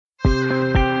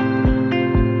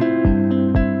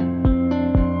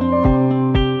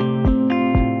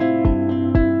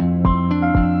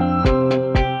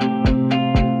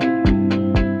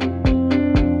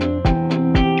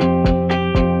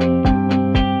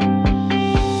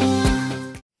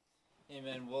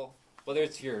Whether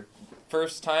it's your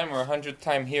first time or 100th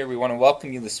time here, we want to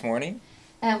welcome you this morning.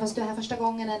 Fast du är här första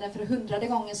gången eller för 100:e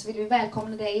gången så vill vi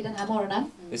välkomna dig den här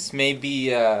morgonen. This may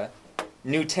be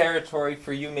new territory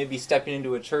for you, maybe stepping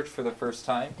into a church for the first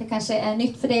time. Det kanske är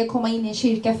nytt för dig att komma in i en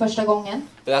kyrka första gången.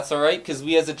 But that's all right, because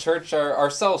we as a church are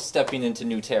ourselves stepping into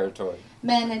new territory.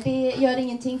 Men det gör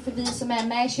ingenting, för vi som är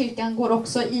med i kyrkan går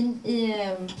också in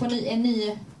på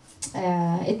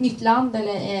ett nytt land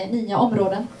eller nya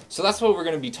områden. So that's what we're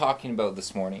going to be talking about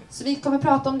this morning. Så vi kommer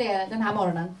prata om det den här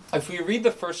morgonen. If we read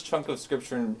the first chunk of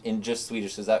scripture in just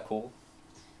Swedish, is that cool?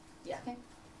 Yeah. Okay.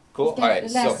 Cool. Vi All ska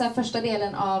right. läsa första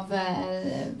delen av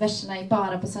verserna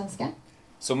bara på svenska.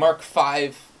 So Mark 5,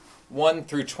 1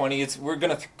 through 20. We're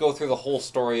going to go through the whole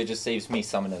story. It just saves me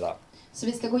summing it up. Så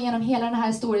vi ska gå igenom hela den här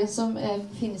historien som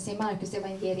finns i Markus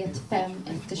evangeliet 5,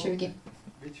 1-20.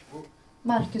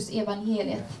 Markus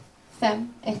evangeliet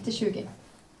 5, 1-20.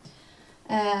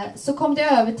 Så kom det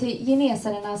över till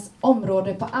Genesarernas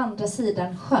område på andra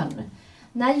sidan sjön.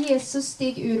 När Jesus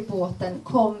steg ur båten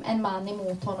kom en man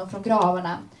emot honom från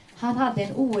gravarna. Han hade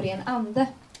en oren ande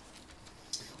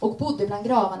och bodde bland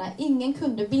gravarna. Ingen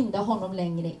kunde binda honom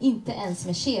längre, inte ens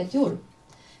med kedjor.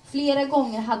 Flera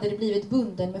gånger hade det blivit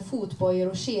bunden med fotbojor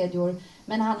och kedjor,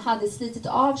 men han hade slitit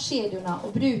av kedjorna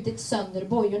och brutit sönder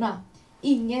bojorna.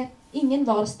 Ingen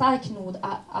var stark nog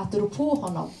att rå på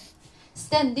honom.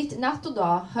 Ständigt natt och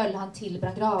dag höll han till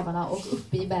bland gravarna och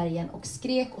uppe i bergen och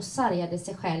skrek och sargade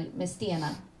sig själv med stenar.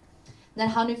 När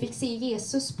han nu fick se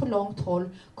Jesus på långt håll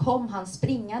kom han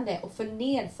springande och föll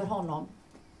ner för honom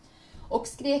och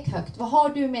skrek högt: Vad har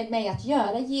du med mig att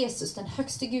göra, Jesus, den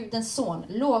högste Gudens son?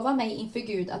 Lova mig inför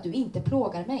Gud att du inte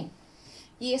plågar mig.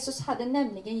 Jesus hade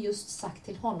nämligen just sagt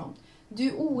till honom: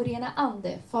 Du orena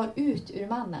ande, far ut ur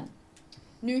mannen.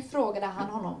 Nu frågade han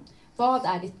honom: Vad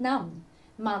är ditt namn?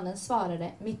 Mannen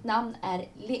svarade: Mitt namn är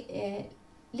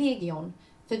Legion,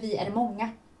 för vi är många.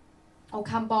 Och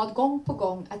han bad gång på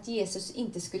gång att Jesus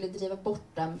inte skulle driva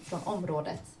bort dem från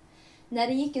området. När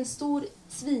det gick en stor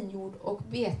svinjord och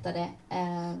betade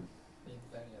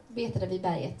vid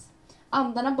berget.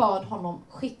 Andarna bad honom: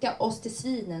 Skicka oss till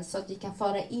svinen så att vi kan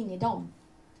föra in i dem.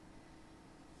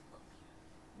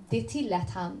 Det tillät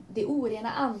han. De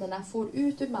orena andarna for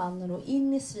ut ur mannen och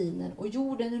in i svinen, och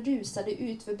jorden rusade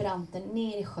ut för branten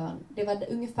ner i sjön. Det var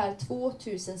ungefär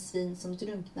 2000 svin som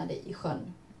drunknade i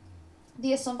sjön.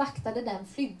 De som vaktade den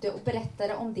flydde och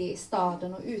berättade om det i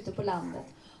staden och ute på landet,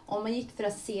 och man gick för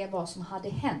att se vad som hade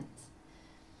hänt.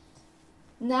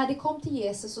 När de kom till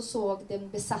Jesus och såg den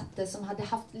besatte som hade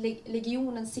haft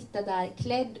legionen sitta där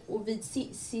klädd, och vid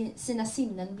sina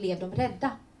sinnen blev de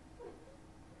rädda.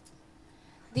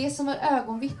 De som var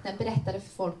ögonvittnen berättade för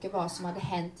folket vad som hade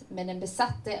hänt med den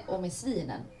besatte och med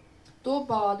svinen. Då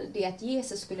bad de att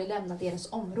Jesus skulle lämna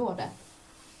deras område.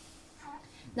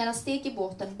 När han steg i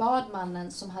båten bad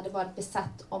mannen som hade varit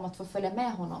besatt om att få följa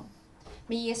med honom.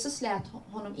 Men Jesus lät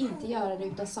honom inte göra det,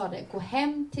 utan sade: Gå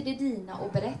hem till de dina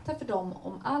och berätta för dem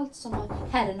om allt som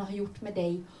Herren har gjort med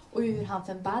dig och hur han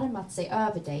förbarmat sig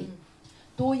över dig.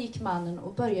 Då gick mannen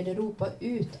och började ropa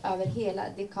ut över hela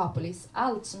Dekapolis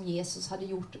allt som Jesus hade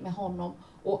gjort med honom,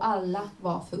 och alla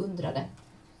var förundrade.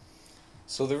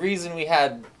 So the reason we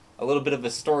had a little bit of a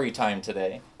story time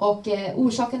today Och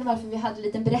orsaken varför vi hade en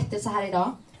liten berättelse här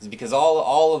idag is because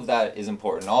all of that is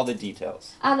important, all the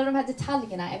details. alla de här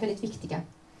detaljerna är väldigt viktiga.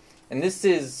 And this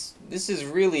is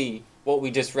really what we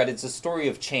just read. It's a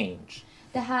story of change.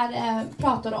 Det här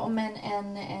pratar om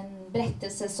en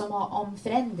berättelse som om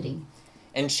förändring.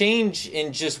 And change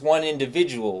in just one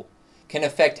individual can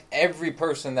affect every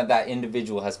person that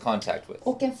individual has contact with.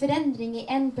 Och en förändring i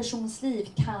en persons liv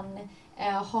kan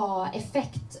ha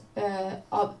effekt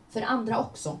för andra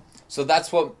också. So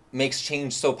that's what makes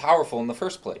change so powerful in the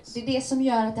first place. Det är det som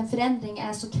gör att en förändring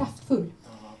är så kraftfull.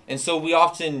 And so we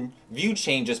often view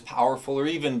change as powerful, or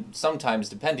even sometimes,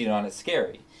 depending on it,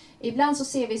 scary. Ibland så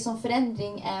ser vi som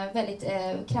förändring väldigt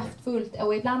kraftfullt,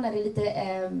 och ibland är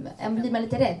det blir man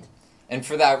lite rädd. And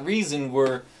for that reason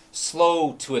we're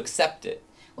slow to accept it.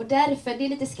 Och därför, det är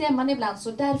lite skrämmande ibland,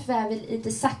 så därför är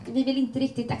vi vill inte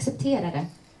riktigt acceptera det.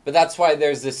 But that's why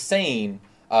there's this saying,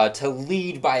 to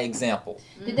lead by example.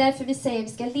 Det är därför vi säger att vi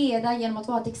ska leda genom att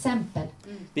vara ett exempel.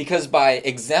 Because by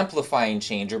exemplifying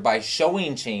change, or by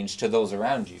showing change to those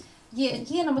around you,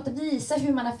 Genom att visa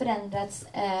hur man har förändrats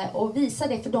och visa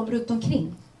det för dem runt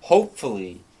omkring.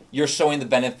 hopefully you're showing the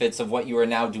benefits of what you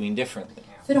are now doing differently.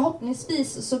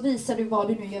 Förhoppningsvis så visar du vad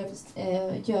du nu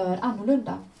gör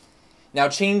annorlunda. Now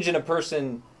change in a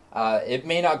person, it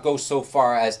may not go so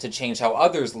far as to change how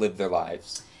others live their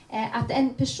lives. att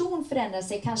en person förändrar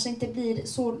sig kanske inte blir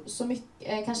så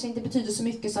mycket, kanske inte betyder så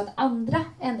mycket så att andra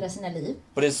ändrar sina liv.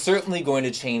 But it's certainly going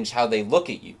to change how they look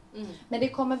at you. Men det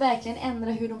kommer verkligen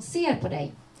ändra hur de ser på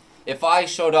dig. If I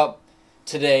showed up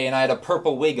today and I had a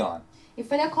purple wig on,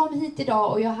 Ifall jag kom hit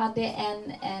idag och jag hade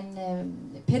en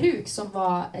peruk som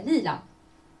var lila.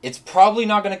 it's probably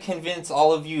not going to convince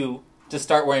all of you to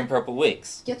start wearing purple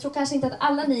wigs. Jag tror kanske inte att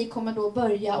alla ni kommer då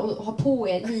börja och ha på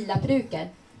er lila peruker.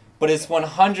 But it's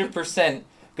 100%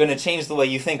 going to change the way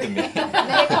you think of me. Men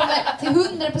det kommer till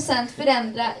 100%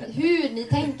 förändra hur ni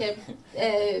tänker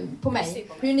på mig.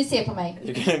 Hur ni ser på mig.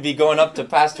 You're going to be going up to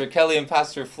Pastor Kelly and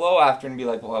Pastor Flo after and be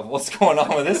like, well, what's going on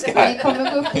with this Ni guy?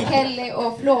 kommer gå upp till Kelly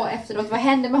och Flo efteråt. Vad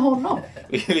händer med honom?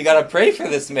 We got to pray for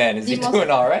this man. Is he doing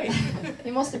all right?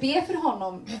 Vi måste be för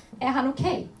honom. Är han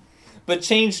okej? But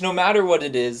change, no matter what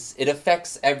it is, it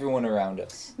affects everyone around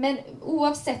us. Men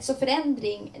oavsett så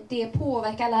förändring, det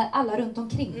påverkar alla runt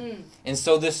omkring. And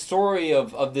so this story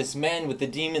of this man with the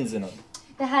demons in him,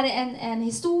 Det här är en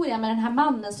historia med den här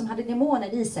mannen som hade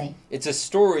demoner i sig. it's a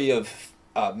story of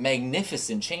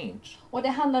magnificent change. Och det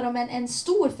handlar om en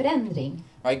stor förändring.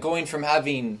 Right? Going from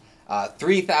having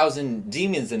 3,000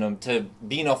 demons in him to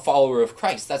being a follower of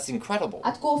Christ. That's incredible.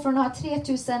 Att gå från att ha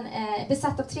 3000,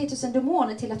 besatt av 3000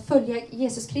 demoner till att följa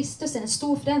Jesus Kristus är en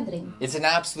stor förändring. It's an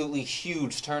absolutely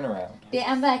huge turnaround. Det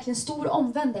är en verkligen stor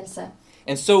omvändelse.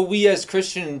 And so we as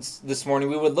Christians this morning,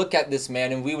 we would look at this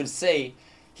man and we would say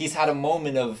he's had a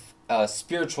moment of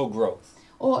spiritual growth.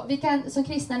 Och vi kan som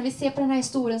kristna, när vi ser på den här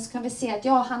historien så kan vi se att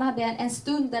ja, han hade en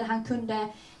stund där han kunde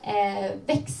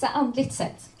växa andligt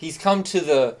sett. He's come to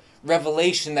the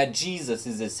revelation that Jesus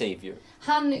is his savior.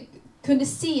 Han kunde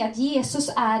se att Jesus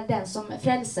är den som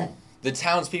frälser. The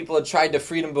townspeople had tried to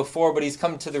free him before, but he's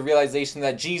come to the realization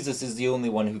that Jesus is the only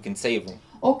one who can save him.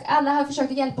 Och alla har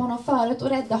försökt hjälpa honom förut och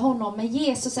rädda honom, men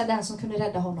Jesus är den som kunde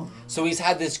rädda honom. So he's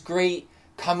had this great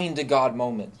coming to God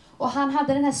moment. Och han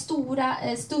hade den här stora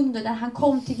stunden där han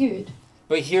kom till Gud.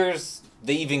 But here's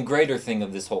the even greater thing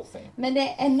of this whole thing. Men det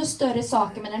är ännu större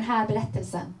saker med den här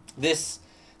berättelsen. This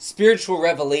spiritual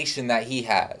revelation that he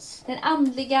has. Den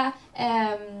andliga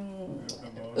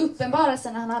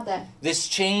uppenbarelsen han hade. This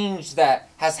change that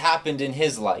has happened in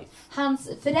his life. Hans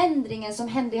förändringen som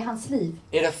hände i hans liv.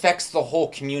 It affects the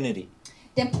whole community.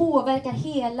 Den påverkar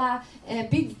hela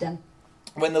bygden.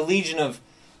 When the legion of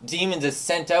demons is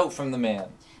sent out from the man,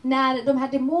 När de här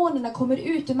demonerna kommer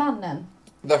ut ur mannen.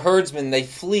 the herdsmen, they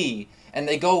flee and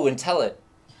they go and tell it.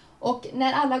 Och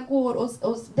när alla går och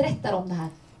berättar om det här.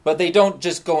 But they don't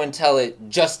just go and tell it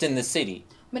just in the city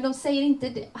Men de säger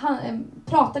inte, han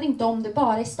pratar inte om det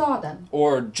bara i staden.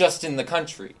 or just in the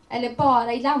country. Eller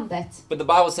bara i landet. But the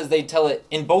Bible says they tell it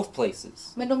in both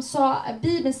places. Men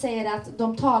Bibeln säger att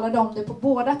de talade om det på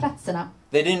båda platserna.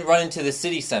 They didn't run into the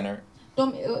city center,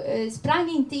 De sprang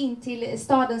inte in till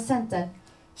stadens center.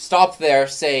 stop there,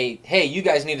 say, hey, you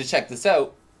guys need to check this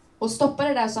out, Och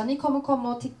stoppade där och sa, ni kommer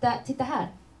komma och titta här.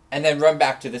 and then run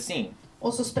back to the scene.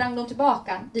 Och så sprang de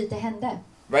tillbaka dit det hände.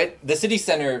 Right? The city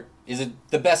center is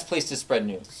the best place to spread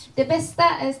news. Det bästa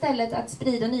stället att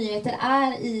sprida nyheter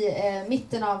är i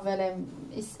mitten av, eller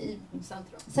i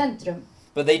centrum.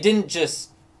 But they didn't just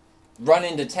run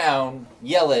into town,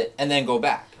 yell it, and then go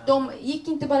back. De gick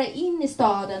inte bara in i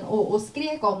staden och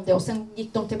skrek om det och sen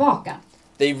gick de tillbaka.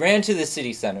 They ran to the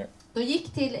city center, De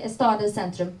gick till stadens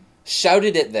centrum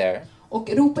shouted it there, och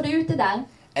ropade ut det där.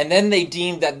 and then they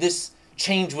deemed that this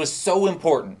change was so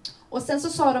important Och sen så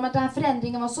sa de att den här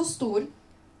förändringen var så stor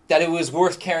that it was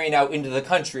worth carrying out into the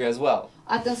country as well.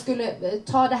 att den skulle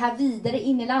ta det här vidare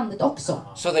in i landet också.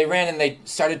 So they ran and they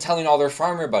started telling all their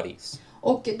farmer buddies.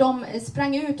 Och de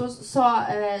sprang ut och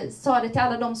sa det till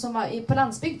alla de som var på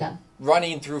landsbygden.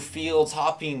 Running through fields,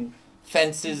 hopping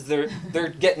fences,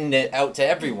 they're getting it out to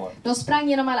everyone. De sprang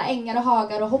genom alla ängar och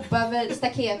hagar och hoppade över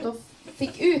staket och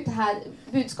fick ut det här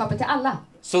budskapet till alla.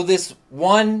 So this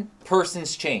one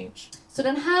person's change, Så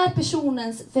den här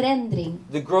personens förändring,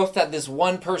 the growth that this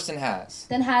one person has,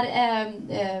 den här,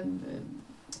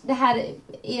 det här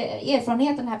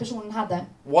erfarenheten den här personen hade.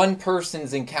 one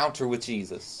person's encounter with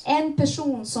Jesus, En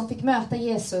person som fick möta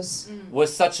Jesus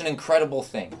was such an incredible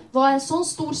thing var en sån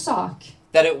stor sak.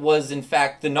 that it was in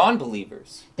fact the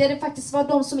non-believers. Där det faktiskt var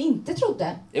de som inte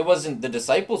trodde. It wasn't the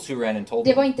disciples who ran and told Det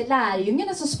them. var inte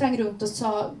lärjungarna som sprang runt och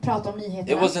pratade om It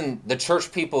nyheterna. wasn't the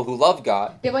church people who love God.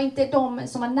 Det var inte de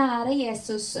som var nära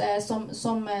Jesus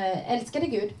som älskade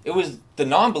Gud. It was the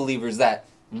non-believers that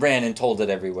ran and told it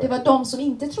Det everywhere. var de som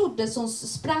inte trodde som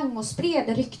sprang och spred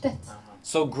ryktet.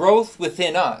 So growth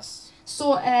within us,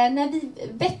 Så när vi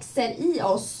växer i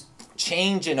oss,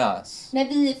 change in us, när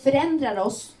vi förändrar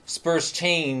oss, spurs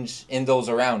change in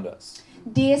those around us.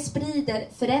 det sprider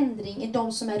förändring i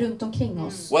de som är runt omkring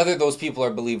oss. whether those people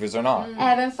are believers or not.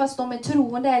 Även fast de är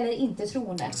troende eller inte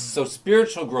troende. So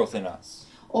spiritual growth in us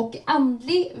Och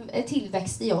andlig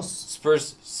tillväxt i oss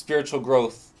spurs spiritual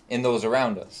growth in those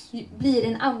around us. blir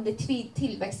en andlig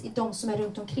tillväxt i de som är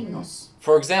runt omkring oss.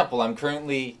 For example, I'm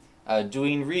currently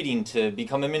doing reading to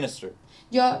become a minister.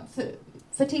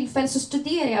 För tillfället så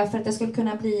studerar jag för att jag skulle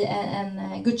kunna bli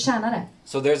en gudstjänare.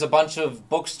 So there's a bunch of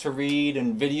books to read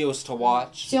and videos to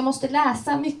watch. Så jag måste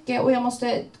läsa mycket och jag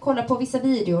måste kolla på vissa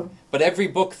videor. But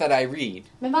every book that I read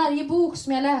Men varje bok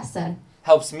som jag läser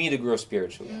helps me to grow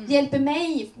spiritually. hjälper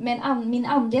mig med min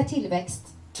andliga tillväxt.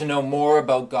 To know more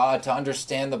about God, to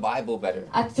understand the Bible better.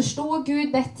 Att förstå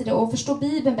Gud bättre och förstå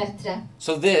Bibeln bättre.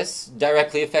 So this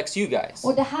directly affects you guys.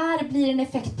 Och det här blir en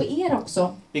effekt på er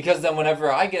också. Because then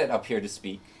whenever I get up here to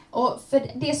speak, Och för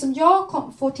det som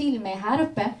jag får till mig här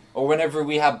uppe, or whenever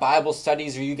we have Bible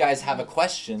studies or you guys have a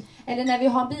question, eller när vi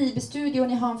har en bibelstudie och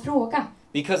ni har en fråga,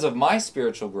 because of my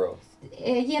spiritual growth,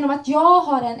 genom att jag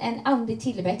har en andlig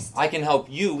tillväxt I can help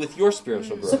you with your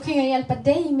spiritual så growth. kan jag hjälpa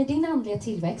dig med din andliga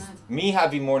tillväxt. Me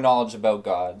having more knowledge about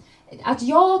God Att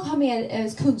jag har mer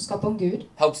kunskap om Gud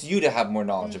helps you to have more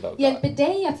knowledge about God. hjälper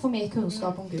dig att få mer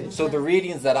kunskap om Gud. So the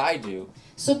readings that I do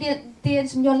Så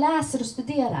det som jag läser och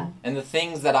studerar and the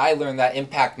things that I learn that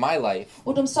impact my life,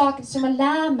 och de saker som jag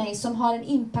lär mig som har en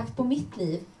impact på mitt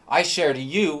liv, I share to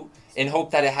you in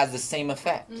hope that it has the same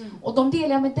effect. och de delar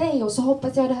jag med dig och så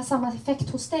hoppas jag det har samma effekt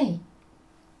hos dig.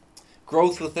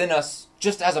 Growth within us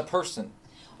just as a person.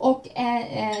 Och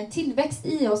tillväxt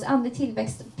i oss, andlig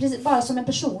tillväxt, precis, bara som en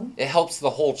person, It helps the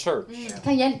whole church,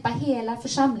 kan hjälpa hela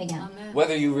församlingen.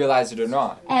 whether you realize it or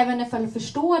not. Även ifall du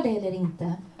förstår det eller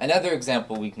inte. Another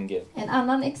example we can give. Ett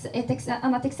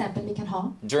annat exempel vi kan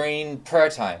ha. During prayer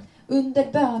time,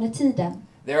 Under bönetiden.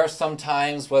 there are some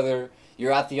times whether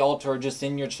you're at the altar or just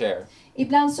in your chair,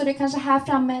 Ibland så är det kanske här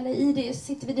framme eller i det,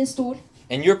 sitter vid din stol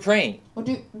and you're praying, och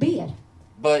du ber.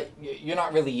 but you're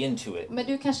not really into it, Men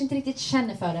du kanske inte riktigt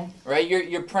känner för det. right?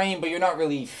 You're praying, but you're not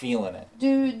really feeling it.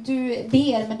 Du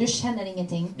ber men du känner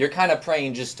ingenting. You're kind of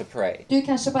praying just to pray. Du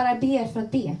kanske bara ber för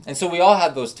att be. And so we all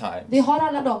have those times. Vi har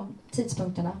alla de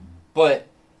tidspunkterna. But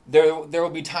there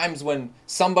will be times when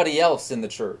somebody else in the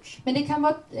church Men det kan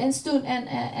vara en stund,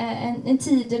 en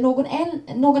tid där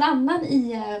någon annan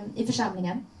i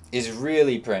församlingen is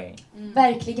really praying,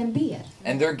 verkligen ber.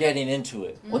 and they're getting into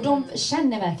it, Och de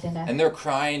känner verkligen det. and they're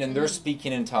crying and they're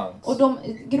speaking in tongues, Och de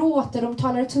gråter, de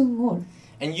talar i tungor.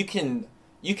 and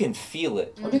you can feel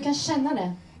it. Och du kan känna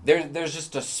det. There's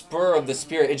just a spur of the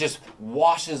Spirit. It just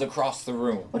washes across the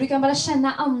room, Och du kan bara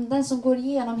känna anden som går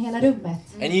igenom hela rummet.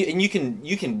 and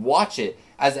you can watch it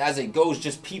as it goes.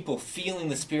 Just people feeling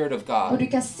the Spirit of Och God, du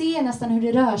kan se nästan hur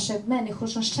det rör sig, människor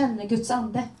som känner Guds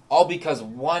ande. all because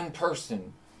one person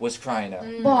was crying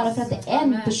out, Bara för att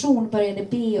en person började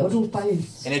be och ropa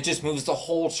ut. and it just moves the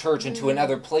whole church into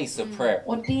another place of prayer.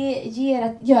 Och det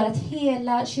gör att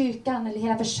hela kyrkan eller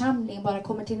hela församlingen bara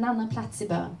kommer till en annan plats i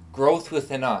bön. Growth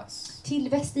within us,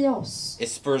 Tillväxt i oss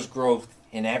it spurs growth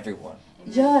in everyone.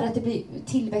 gör att det blir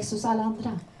tillväxt hos alla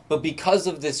andra. But because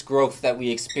of this growth that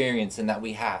we experience and that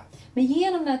we have, Men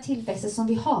genom den här tillväxten som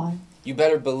vi har you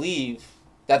better believe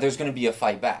that there's going to be a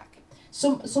fight back.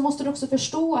 så måste du också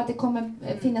förstå att det kommer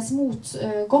finnas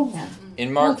motgångar.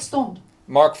 In Motstånd.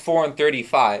 Mark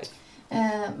 4:35,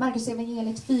 Markus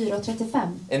evangeliet 4:35.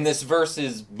 in this verse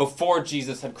is before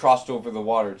Jesus had crossed over the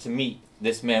water to meet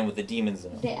this man with the demons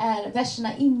in him. Det är verserna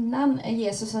innan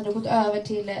Jesus hade gått över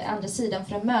till andra sidan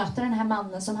för att möta den här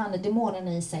mannen som hade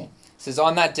demonerna i sig. It says,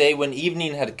 on that day when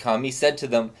evening had come, he said to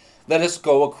them, let us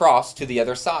go across to the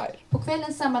other side. På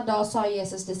kvällen samma dag sa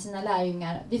Jesus till sina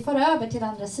lärjungar, vi får över till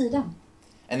andra sidan.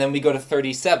 And then we go to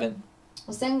 37,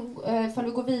 Och sen får vi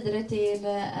gå vidare till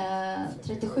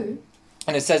 37.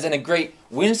 and it says, and a great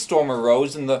windstorm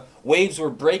arose, and the waves were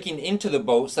breaking into the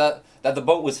boat, so that the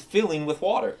boat was filling with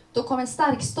water. Då kom en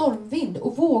stark stormvind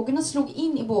och vågorna slog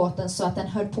in i båten så att den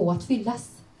höll på att fyllas.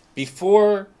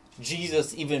 Before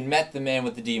Jesus even met the man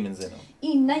with the demons in him,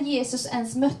 Innan Jesus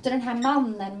ens mötte den här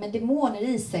mannen med demoner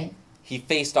i sig he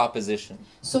faced opposition.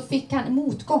 så fick han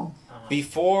motgång.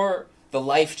 Before the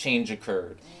life change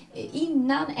occurred,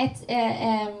 Innan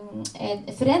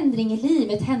en förändring i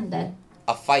livet händer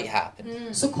a fight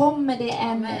happened, så kommer det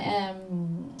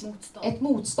ett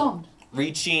motstånd.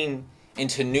 reaching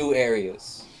into new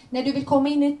areas, När du vill komma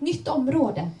in i ett nytt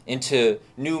område, into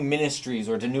new ministries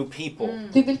or to new people.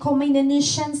 du vill komma in i en ny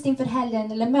tjänst inför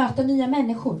helgen eller möta nya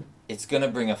människor, It's going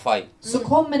to bring a fight. så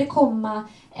kommer det komma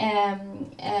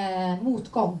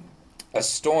motgång. A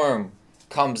storm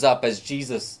comes up as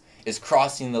Jesus is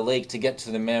crossing the lake to get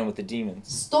to the man with the demons.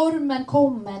 Stormen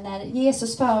kommer när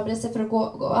Jesus förbereder sig för att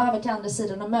gå över till andra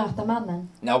sidan och möta mannen.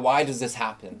 Now, why does this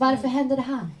happen? Varför händer det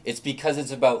här? It's because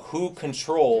it's about who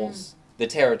controls the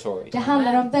territory. Det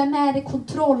handlar om vem är det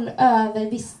kontroll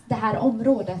över det här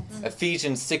området.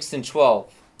 Ephesians 6 and 12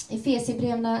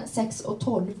 Efesierbrevena 6 och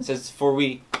 12. says, "For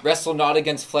we wrestle not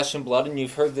against flesh and blood," and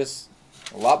you've heard this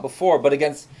a lot before, "but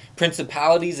against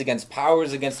principalities, against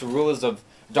powers, against the rulers of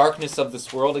darkness of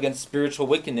this world, against spiritual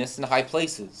wickedness in high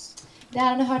places." Det här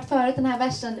har ni hört förut, den här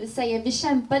versen. Det säger, vi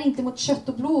kämpar inte mot kött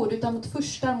och blod, utan mot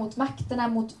furstar, mot makterna,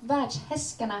 mot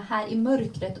världshäskarna här i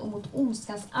mörkret och mot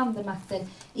ondskans andemakter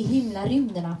i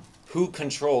himlarymderna. Who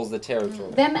controls the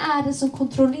territory? Vem är det som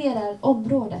kontrollerar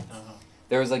området?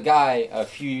 There was a guy a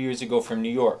few years ago from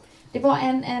New York, Det var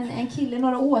en kille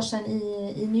några år sedan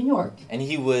i New York. and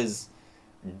he was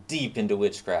deep into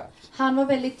witchcraft. Han var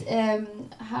väldigt,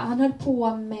 han höll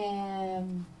på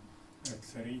med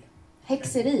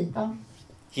häxeri. Ja.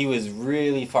 He was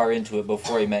really far into it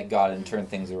before he met God and turned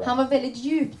things Han around. var väldigt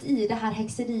djupt i det här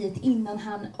häxeriet innan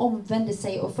han omvände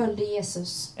sig och följde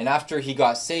Jesus. And after he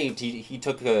got saved, he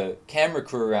took a camera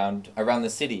crew around the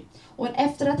city. Och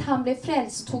efter att han blev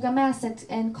frälst så tog han med sig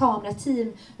en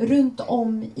kamerateam runt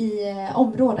om i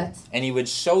området. And he would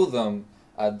show them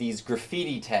these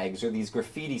graffiti tags or these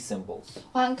graffiti symbols.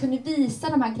 Och han kunde visa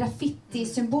de här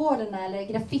graffiti-symbolerna eller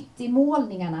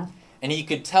graffiti-målningarna. And he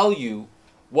could tell you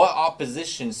what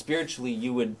opposition spiritually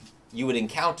you would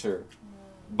encounter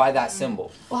by that symbol.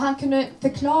 Och han kunde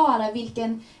förklara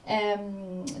vilken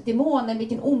demon eller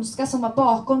vilken ondska som var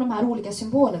bakom de här olika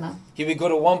symbolerna. He would go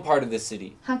to one part of the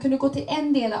city, Han kunde gå till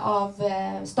en del av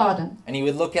staden. and he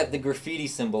would look at the graffiti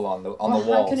symbol on the Och han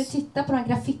kunde walls. titta på de här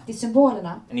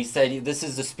graffiti-symbolerna. And he said, "This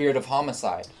is the spirit of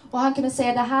homicide." Och han kunde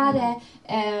säga det här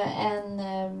är en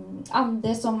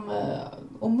ande som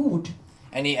och mord.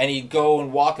 And he'd go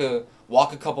and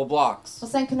walk a couple blocks. Och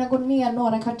sen kunde han gå ner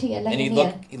några kvarter And längre he'd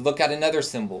ner look at another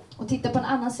symbol. och titta på en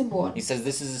annan symbol. He says,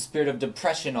 "This is the spirit of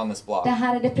depression on this block." Det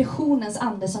här är depressionens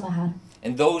ande som är här.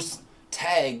 And those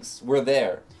tags were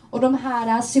there Och de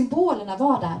här symbolerna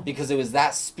var där. because it was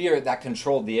that spirit that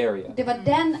controlled the area. Det var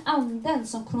den anden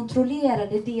som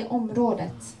kontrollerade det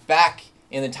området. Back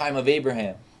in the time of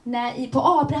Abraham, På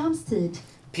Abrahams tid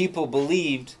people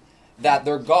believed that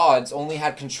their gods only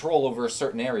had control over a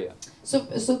certain area.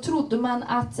 så trodde man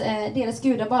att deras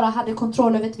gudar bara hade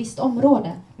kontroll över ett visst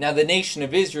område. Now the nation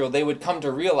of Israel, they would come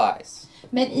to realize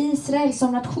Men Israel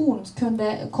som nation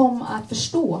kom att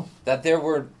förstå. that there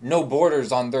were no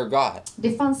borders on their God.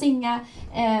 Det fanns inga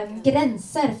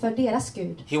gränser för deras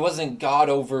Gud. He wasn't God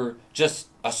over just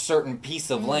a certain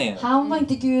piece of land, Han var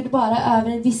inte Gud bara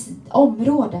över ett visst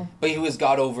område. but he was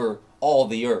God over all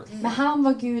the earth. Men han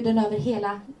var guden över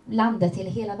hela landet, till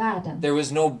hela världen. There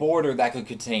was no border that could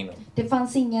contain him. Det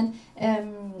fanns ingen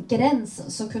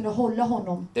gräns som kunde hålla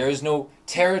honom. There was no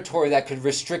territory that could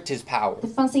restrict his power. Det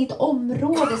fanns inget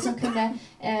område som kunde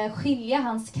skilja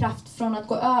hans kraft från att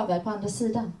gå över på andra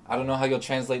sidan. I don't know how you'll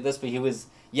translate this, but he was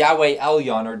Yahweh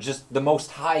Elyon, or just the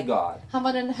most high God. Han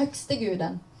var den högste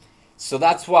guden. So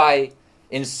that's why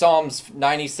in Psalms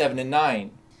 97 and 9,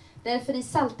 Därför i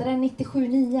Psaltaren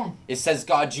 97:9 it says,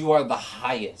 "God, you are the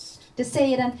highest. det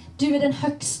säger den, du är den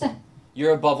högste.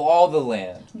 You're above all the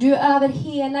land. Du är över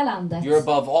hela landet. You're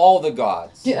above all the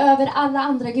gods. Du är över alla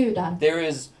andra gudar. There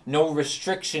is no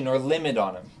restriction or limit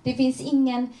on him. Det finns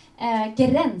ingen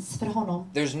gräns för honom.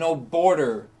 There's no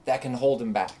border that can hold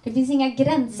him back." Det finns inga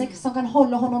gränser som kan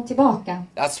hålla honom tillbaka.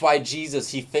 That's why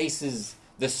Jesus, he faces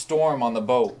the storm on the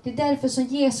boat. Det är därför som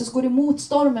Jesus går emot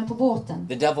stormen på båten.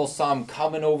 The devil saw him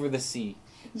coming over the sea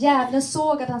Djävulen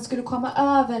såg att han skulle komma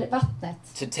över vattnet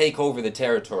to take over the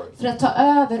territory, för att ta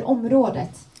över området.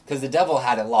 because the devil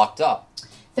had it locked up.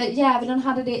 För djävulen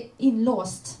hade det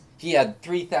inlåst. He had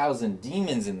 3,000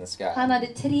 demons in the sky. Han hade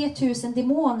 3000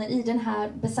 demoner i den här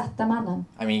besatta mannen.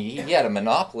 I mean, he had a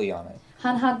monopoly on it.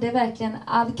 Han hade verkligen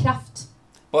all kraft.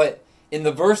 But in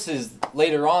the verses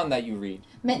later on that you read,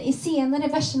 Men i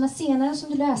verserna senare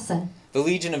som du läser, the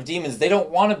legion of demons, they don't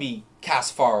want to be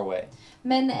cast far away.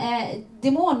 men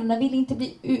demonerna ville inte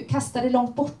bli kastade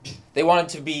långt bort. They wanted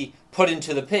to be put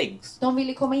into the pigs. De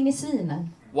ville komma in i svinen.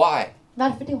 Why?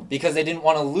 Varför då? Because they didn't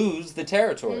want to lose the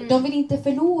territory. De vill inte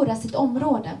förlora sitt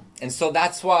område. And so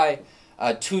that's why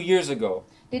 2 years ago,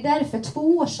 Det är därför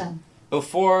 2 år sedan,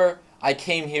 before I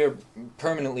came here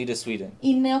permanently to Sweden,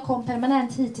 innan jag kom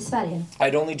permanent hit till Sverige,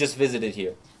 I'd only just visited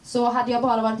here. så hade jag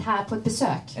bara varit här på ett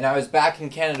besök. And I was back in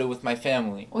Canada with my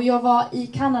family. Och jag var i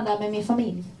Kanada med min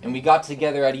familj. And we got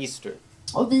together at Easter.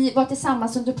 Och vi var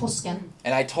tillsammans under påsken.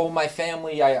 And I told my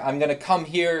family I'm going to come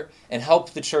here and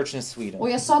help the church in Sweden. Och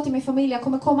jag sa till min familj, jag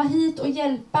kommer komma hit och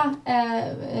hjälpa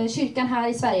kyrkan här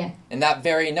i Sverige. And that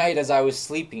very night as I was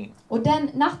sleeping, Och den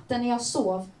natten när jag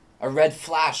sov, a red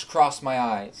flash crossed my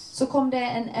eyes. så kom det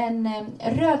en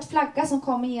röd flagga som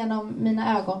kom igenom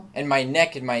mina ögon. And my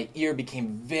neck and my ear became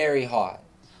very hot.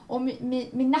 Och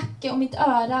min nacke och mitt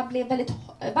öra blev väldigt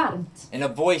varmt. And a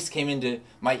voice came into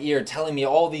my ear telling me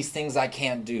all these things I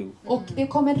can't do. Och det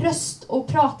kom en röst och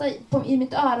pratade i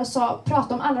mitt öra och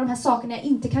pratade om alla de här sakerna jag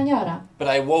inte kan göra. But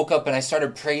I woke up and I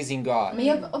started praising God. Men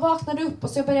jag vaknade upp och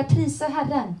så jag började prisa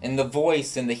Herren. And the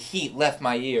voice and the heat left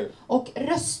my ear. Och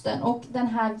rösten och den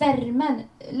här värmen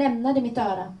lämnade mitt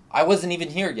öra. I wasn't even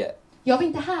here yet. Jag var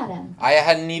inte här än. I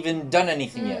hadn't even done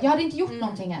anything yet. Jag hade inte gjort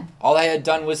någonting än. All I had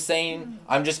done was saying,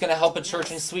 I'm just going to help a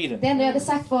church in Sweden. Det enda jag hade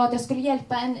sagt var att jag skulle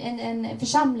hjälpa en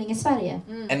församling i Sverige.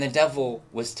 And the devil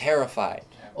was terrified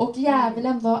Och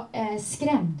djävulen var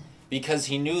skrämd.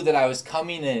 because he knew that I was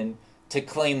coming in to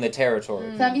claim the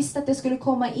territory. För han visste att det skulle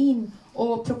komma in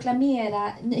och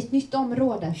proklamera ett nytt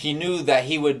område. He knew that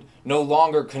he would no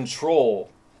longer control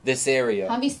this area.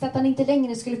 Han visste att han inte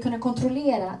längre skulle kunna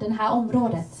kontrollera det här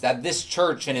området. That this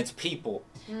church and its people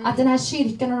Att den här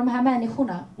kyrkan och de här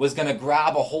människorna was going to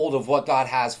grab a hold of what God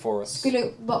has for us. skulle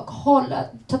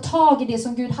ta tag i det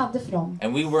som Gud hade för dem.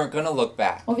 And we weren't going to look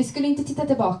back. Och vi skulle inte titta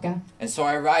tillbaka. And so I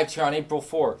arrived here on April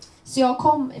 4th. Så jag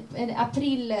kom 4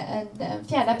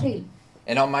 april.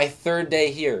 And on my third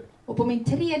day here, Och på min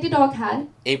 3:e dag här,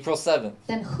 April 7th,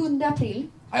 den 7 april,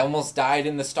 I almost died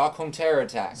in the Stockholm terror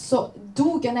attack. så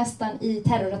dog jag nästan i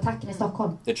terrorattacken i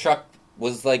Stockholm. The truck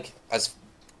was like as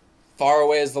far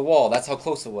away as the wall. That's how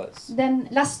close it was. Den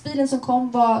lastbilen som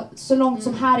kom var så långt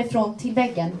som härifrån till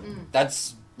väggen.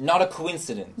 That's not a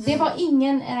coincidence. Det var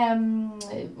ingen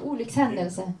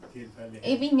olyckshändelse.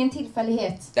 Det var ingen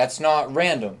tillfällighet. That's not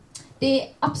random. Det är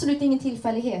absolut ingen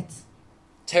tillfällighet.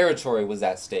 Territory was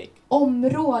at stake.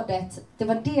 Området, det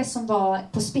var det som var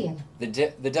på spel.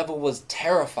 The devil was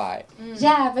terrified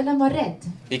Djävulen var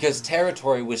rädd. because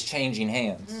territory was changing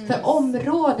hands. För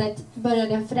området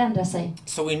började förändra sig.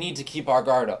 So we need to keep our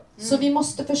guard up Så vi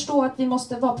måste förstå att vi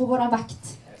måste vara på våran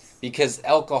vakt. because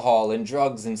alcohol and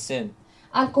drugs and sin,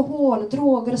 Alkohol,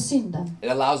 droger och synden.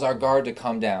 it allows our guard to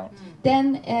come down.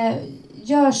 Den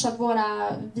gör så att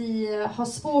vi har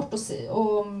svårt att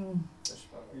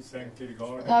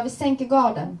vi sänker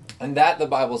garden. And that, the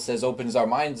Bible says, opens our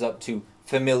minds up to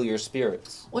familiar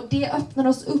spirits. Och det öppnar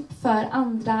oss upp för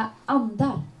andra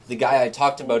andar. The guy I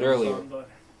talked about earlier,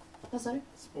 Vad sa du?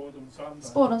 Spådomsandar.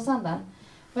 Spådomsandar.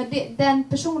 Men den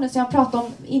personen som jag pratade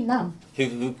om innan,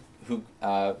 who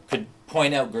could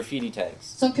point out graffiti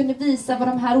tags. som kunde visa vad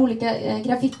de här olika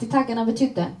graffiti-taggarna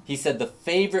betydde. He said the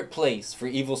favorite place for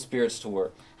evil spirits to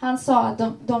work Han sa att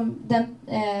den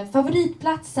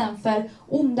favoritplatsen för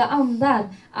onda andar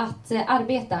att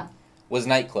arbeta was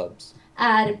nightclubs.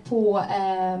 är på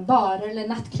barer eller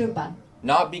nattklubbar.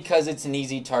 Not because it's an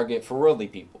easy target for worldly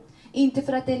people. Inte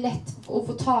för att det är lätt att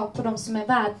få tag på de som är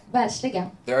världsliga.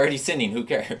 They're already sinning, who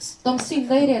cares? De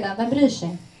syndar ju redan, vem bryr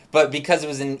sig? But because it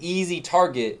was an easy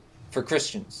target for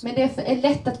Christians. Men det är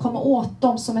lätt att komma åt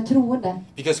dem som är troende.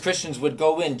 Because Christians would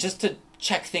go in just to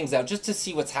check things out, just to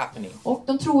see what's happening. Och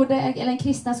de troende, eller en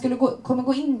kristna, kommer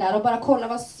gå in där och bara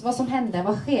kolla vad som händer,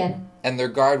 vad sker. And their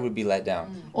guard would be let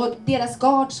down. Och deras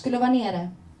gard skulle vara nere.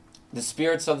 The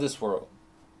spirits of this world,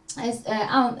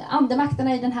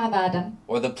 Andemakterna i den här världen.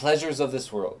 or the pleasures of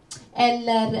this world,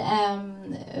 Eller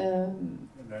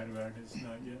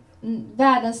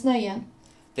världens nöjen.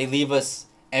 they leave us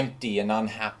empty and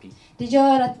unhappy. Det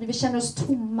gör att vi känner oss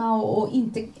tomma och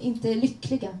inte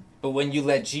lyckliga. But when you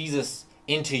let Jesus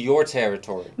into your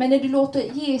territory, Men när du låter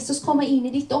Jesus komma in i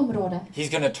ditt område,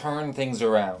 he's going to turn things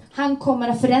around. han kommer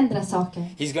att förändra saker.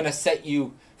 He's going to set you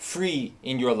free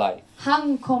in your life.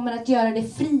 Han kommer att göra dig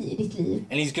fri i ditt liv.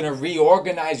 And he's going to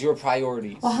reorganize your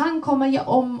priorities Och han kommer att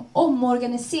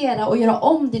omorganisera och göra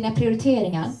om dina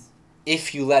prioriteringar.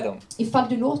 if you let him. Ifall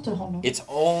du låter honom. It's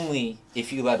only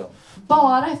if you let him.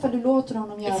 Bara ifall du låter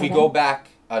honom göra If we go det. back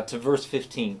to verse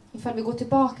 15, Ifall vi går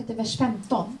tillbaka till vers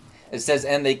 15. it says,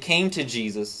 And they came to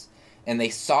Jesus, and they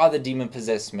saw the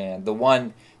demon-possessed man, the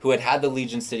one who had the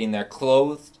legion sitting there,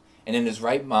 clothed and in his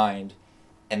right mind,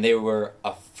 and they were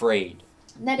afraid.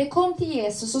 När det kom till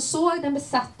Jesus så såg den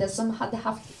besatte som hade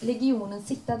haft legionen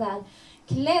sitta där,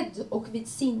 klädd, och vid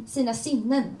sina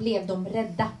sinnen blev de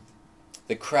rädda.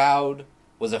 The crowd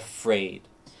was afraid.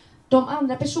 De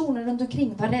andra personerna runt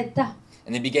omkring var rädda.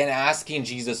 And they began asking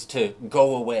Jesus to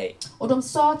go away, Och de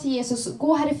sa till Jesus,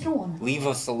 gå härifrån. leave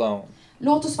us alone.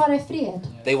 Låt oss vara i fred.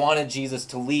 They wanted Jesus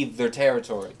to leave their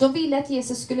territory. De ville att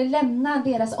Jesus skulle lämna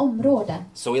deras område.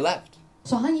 So he left.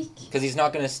 Så han gick. Because he's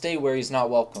not going to stay where he's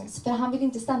not welcome. För han vill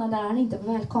inte stanna där han inte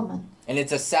var välkommen. And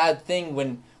it's a sad thing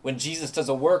when Jesus does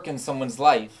a work in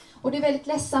someone's life. Och det är väldigt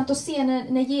ledsamt att se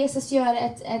när Jesus gör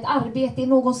ett arbete i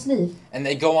någons liv. And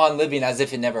they go on living as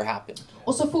if it never happened.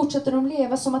 Och så fortsätter de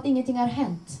leva som att ingenting har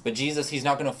hänt. But Jesus, he's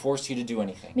not going to force you to do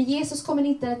anything. Men Jesus kommer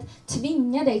inte att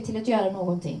tvinga dig till att göra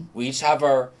någonting. We each have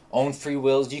our own free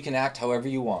wills. You can act however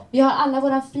you want. Vi har alla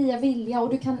våra fria vilja och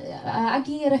du kan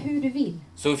agera hur du vill.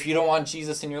 So if you don't want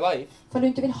Jesus in your life, För du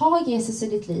inte vill ha Jesus i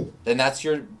ditt liv, then that's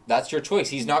your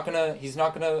choice. He's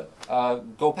not gonna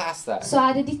go past that. så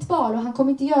är det ditt val och han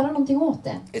kommer inte göra någonting åt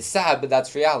det. It's sad, but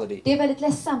that's reality. Det är väldigt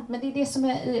ledsamt, men det är det som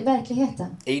är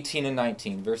verkligheten. 18 and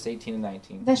 19, verse 18 and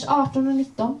 19. Vers 18 och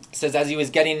 19. It says, as he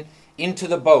was getting into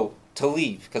the boat to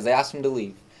leave, because they asked him to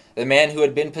leave, the man who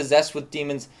had been possessed with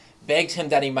demons begged him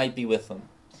that he might be with them.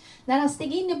 När han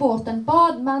steg in i båten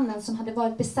bad mannen som hade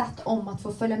varit besatt om att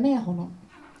få följa med honom.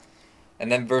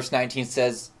 And then verse 19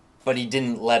 says, but he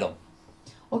didn't let him.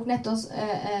 Och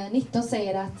 19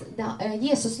 säger att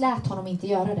Jesus lät honom inte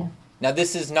göra det. Now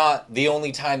this is not the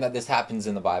only time that this happens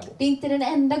in the Bible. Det är inte den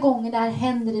enda gången det här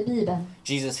händer i Bibeln.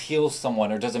 Jesus heals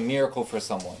someone or does a miracle for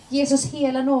someone. Jesus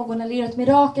helar någon eller gör ett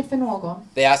mirakel för någon.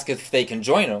 They ask if they can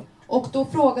join him, Och då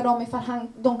frågar de ifall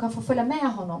de kan få följa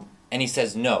med honom. and he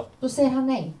says no. Då säger han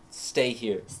nej. Stay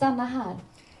here. Stanna här.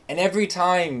 And every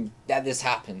time that this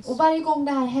happens, Och varje gång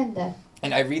det här händer.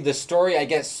 and I read the story, I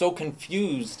get so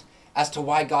confused as to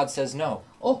why God says no.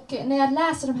 Och när jag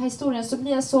läser de här historierna så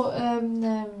blir jag så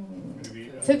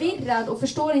förvirrad och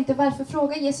förstår inte varför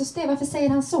frågar Jesus det. Varför säger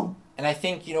han så? And I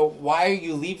think, why are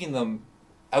you leaving them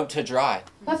out to dry?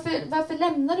 Varför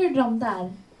lämnar du dem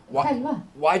där själva?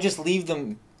 Why just leave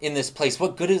them in this place?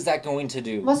 What good is that going to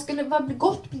do? Vad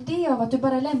gott blir det av att du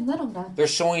bara lämnar dem där? They're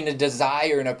showing a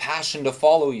desire and a passion to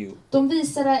follow you. De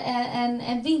visar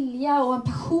en vilja och en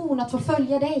passion att få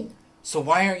följa dig. So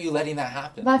why aren't you letting that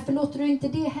happen? Varför låter du inte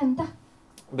det hända?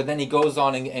 But then he goes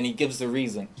on and he gives the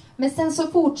reason. Men sen så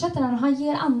fortsätter han och han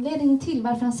ger anledningen till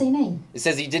varför han säger nej. It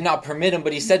says he did not permit him,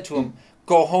 but he said to him,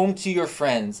 go home to your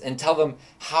friends and tell them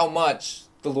how much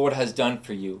the Lord has done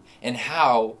for you and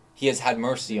how he has had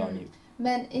mercy on you.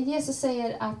 Men Jesus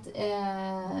säger att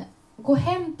gå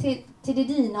hem till de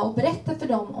dina och berätta för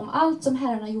dem om allt som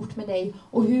Herren har gjort med dig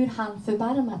och hur han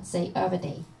förbarmat sig över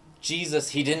dig.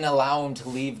 Jesus, he didn't allow him to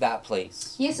leave that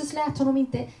place Jesus lät honom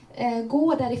inte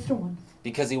gå därifrån.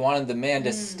 because he wanted the man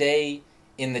to stay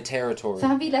in the territory. För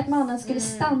han ville att mannen skulle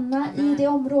stanna i det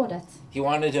området. He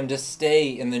wanted him to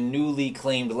stay in the newly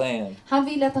claimed land. Han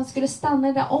ville att han skulle stanna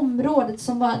i det området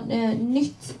som var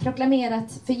nytt proklamerat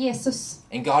för Jesus.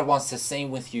 And God wants the same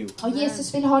with you. Och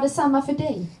Jesus vill ha detsamma för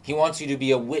dig. He wants you to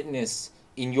be a witness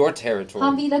in your Han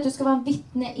territory. vill att du ska vara en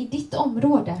vittne i ditt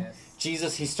område.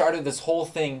 Jesus, he started this whole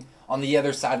thing on the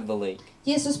other side of the lake.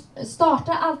 Jesus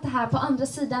startar allt det här på andra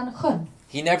sidan sjön.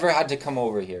 He never had to come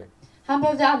over here Han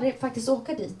behövde aldrig faktiskt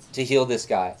åka dit to heal this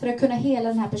guy. för att kunna hela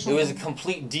den här It was personen. a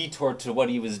complete detour to what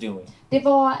he was doing. Det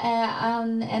var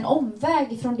en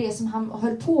omväg från det som han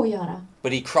höll på att göra.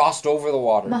 But he crossed over the Men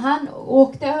water. han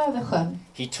åkte över sjön.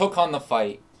 He took on the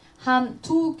fight. Han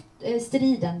tog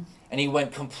striden. And he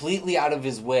went completely out of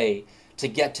his way to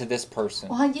get to this Och person.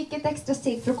 han gick ett extra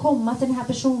steg för att komma till den här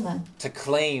personen. To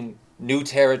claim new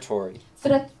territory. För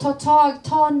att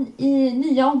ta i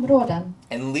nya områden.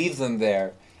 And leave them there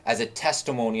as a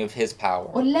testimony of his power.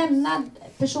 Och lämna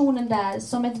personen där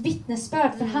som ett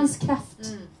vittnesbörd för hans kraft.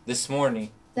 This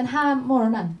morning, Den här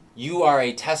morgonen you are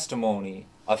a testimony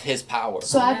of his power.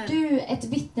 så är du ett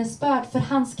vittnesbörd för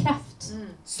hans kraft.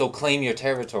 So claim your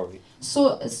territory.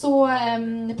 Så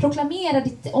proklamera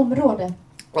ditt område.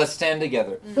 Let's stand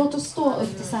together. Låt oss stå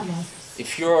upp tillsammans.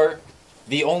 If you're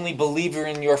the only believer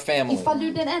in your family, Ifall du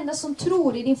är den enda som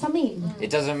tror i din familj,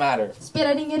 it doesn't matter.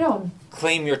 spelar det ingen roll.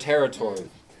 Claim your territory.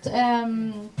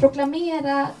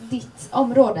 Proklamera ditt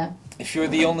område. If you're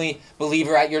the only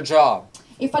believer at your job,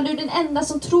 Ifall du är den enda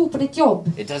som tror på ditt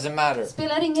jobb, it doesn't matter.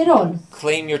 spelar ingen roll.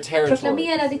 Claim your territory.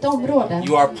 Proklamera ditt område.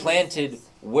 You are planted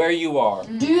where you are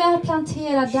Du är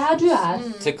planterad där du är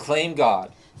to claim God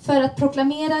för att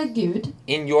proklamera Gud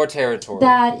in your territory.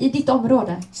 där i ditt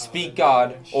område. Speak God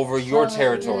over your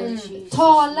territory.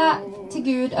 Tala till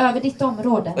Gud över ditt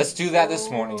område. Let's do that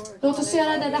this morning. Låt oss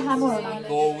göra det den här morgonen.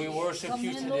 Lord, we worship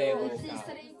you today, Lord Vi prisar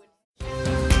God. dig.